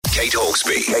Kate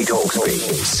Hawkesby.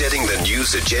 Setting the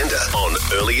news agenda on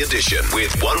Early Edition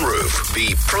with One Roof.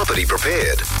 Be property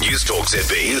prepared. News Talk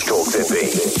ZB.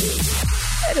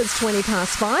 It is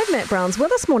 5:20. Matt Brown's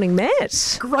with us. Morning,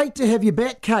 Matt. Great to have you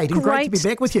back, Kate, and great to be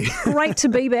back with you. Great to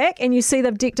be back. And you see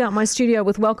they've decked out my studio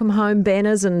with welcome home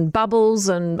banners and bubbles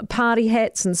and party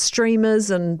hats and streamers,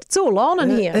 and it's all on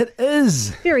in here. It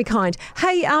is. Very kind.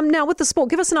 Hey, now with the sport,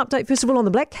 give us an update first of all on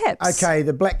the Black Caps. Okay,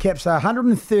 the Black Caps are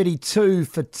 132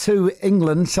 for 2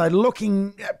 England, so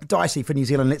looking dicey for New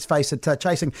Zealand, let's face it,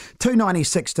 chasing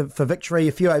 296 for victory,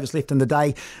 a few overs left in the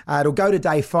day. It'll go to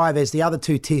day 5 as the other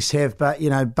two tests have, but,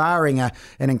 barring an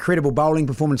incredible bowling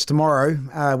performance tomorrow,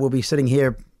 we'll be sitting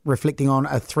here reflecting on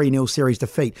a 3-0 series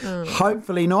defeat.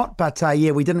 Hopefully not, but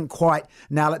we didn't quite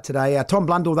nail it today. Tom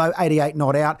Blundell, though, 88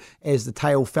 not out as the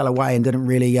tail fell away and didn't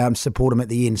really support him at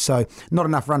the end, so not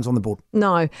enough runs on the board.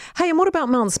 No. Hey, and what about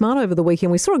Mount Smart over the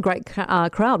weekend? We saw a great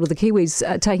crowd with the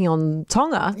Kiwis taking on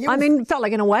Tonga. Yeah, felt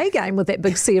like an away game with that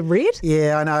big sea of red.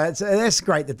 Yeah, I know. That's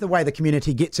great, the way the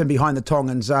community gets in behind the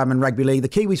Tongans in rugby league. The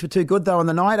Kiwis were too good, though, on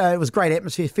the night. It was great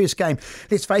atmosphere. First game,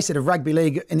 let's face it, of rugby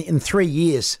league in 3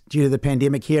 years due to the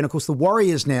pandemic here. And, of course, the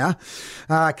Warriors now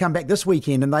come back this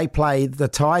weekend and they play the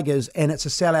Tigers, and it's a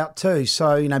sellout too.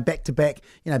 So, back-to-back,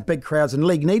 big crowds, and the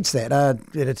league needs that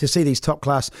to see these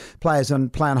top-class players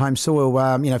play on home soil,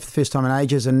 for the first time in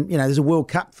ages. And, there's a World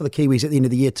Cup for the Kiwis at the end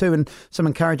of the year too, and some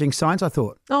encouraging signs, I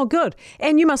thought. Oh, good.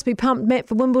 And you must be pumped, Matt,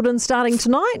 for Wimbledon starting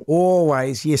tonight.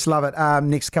 Always. Yes, love it.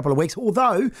 Next couple of weeks.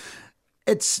 Although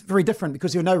it's very different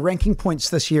because there are no ranking points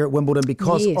this year at Wimbledon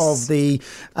because of the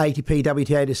ATP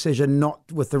WTA decision, not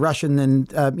with the Russian and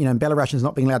Belarusians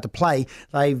not being allowed to play.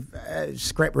 They've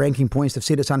scrapped ranking points. They've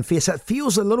said it's unfair. So it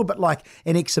feels a little bit like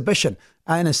an exhibition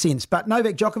in a sense. But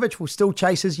Novak Djokovic will still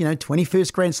chase his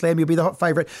 21st Grand Slam. He'll be the hot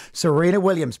favourite. Serena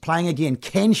Williams playing again.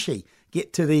 Can she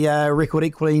get to the record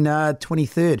equaling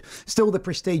 23rd? Still the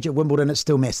prestige at Wimbledon. It's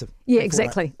still massive. Yeah,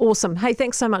 exactly. Awesome. Hey,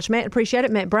 thanks so much, Matt. Appreciate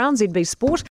it. Matt Brown, ZB Sport.